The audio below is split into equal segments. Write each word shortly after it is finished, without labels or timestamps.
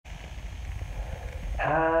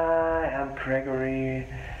Hi, I'm Gregory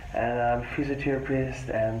and I'm Physiotherapist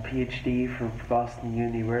and PhD from Boston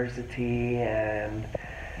University, and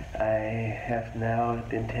I have now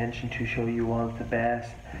the intention to show you one of the best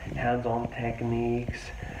hands-on techniques,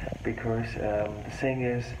 because the thing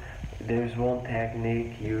is, there's one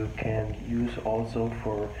technique you can use also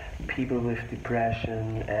for people with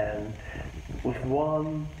depression, and with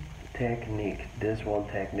one technique,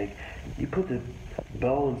 you put the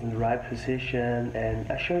bones in the right position,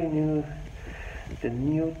 and I show you the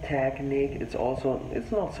new technique. It's not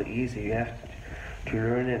so easy. You have to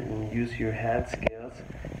learn it and use your hand skills,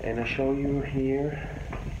 and I show you here.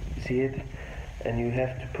 See it? And you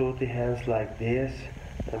have to put the hands like this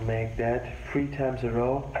and make that 3 times a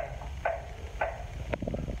row,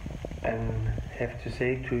 and have to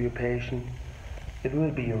say to your patient, it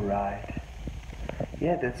will be alright.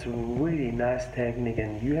 Yeah, that's a really nice technique,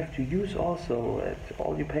 and you have to use also at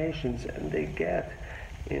all your patients, and they get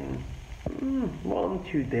in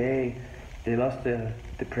 1-2 days, they lost the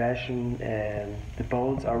depression, and the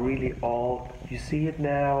bones are really all, you see it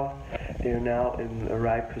now, they're now in the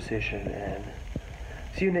right position. And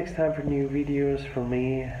see you next time for new videos from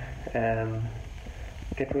me, and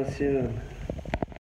get well soon.